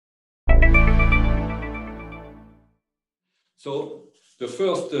So the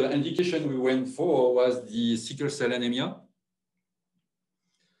first indication we went for was the sickle cell anemia.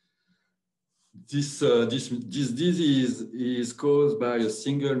 This disease is caused by a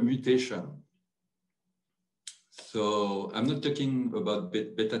single mutation. So I'm not talking about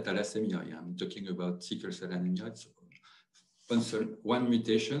beta thalassemia here. I'm talking about sickle cell anemia. It's one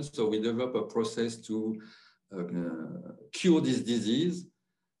mutation. So we develop a process to cure this disease.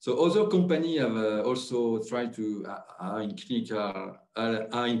 So other companies have also tried to are in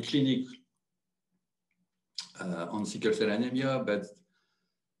clinic on sickle cell anemia, but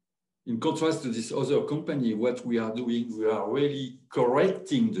in contrast to this other company, what we are doing, we are really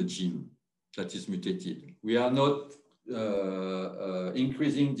correcting the gene that is mutated. We are not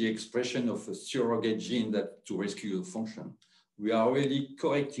increasing the expression of a surrogate gene that to rescue the function. We are really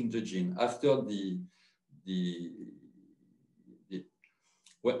correcting the gene after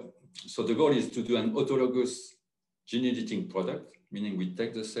so the goal is to do an autologous gene editing product, meaning we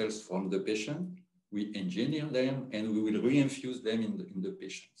take the cells from the patient, we engineer them, and we will reinfuse them in the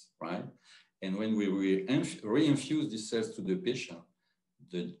patients, right? And when we reinfuse these cells to the patient,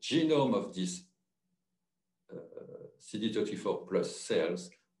 the genome of these CD34 plus cells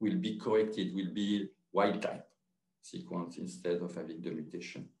will be corrected, will be wild type sequence instead of having the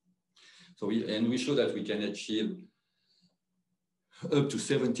mutation. So we show that we can achieve up to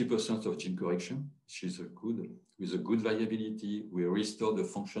 70% of gene correction, which is with a good variability. We restore the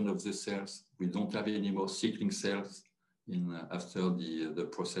function of the cells. We don't have any more sickling cells after the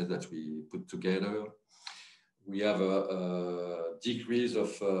process that we put together. We have a decrease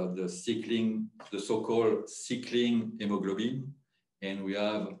of the sickling, the so-called sickling hemoglobin, and we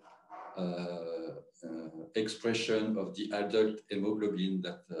have expression of the adult hemoglobin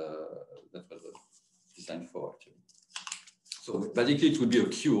that was designed for actually. So basically, it would be a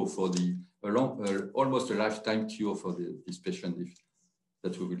cure for almost a lifetime cure for this patient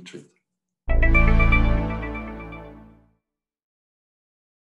that we will treat.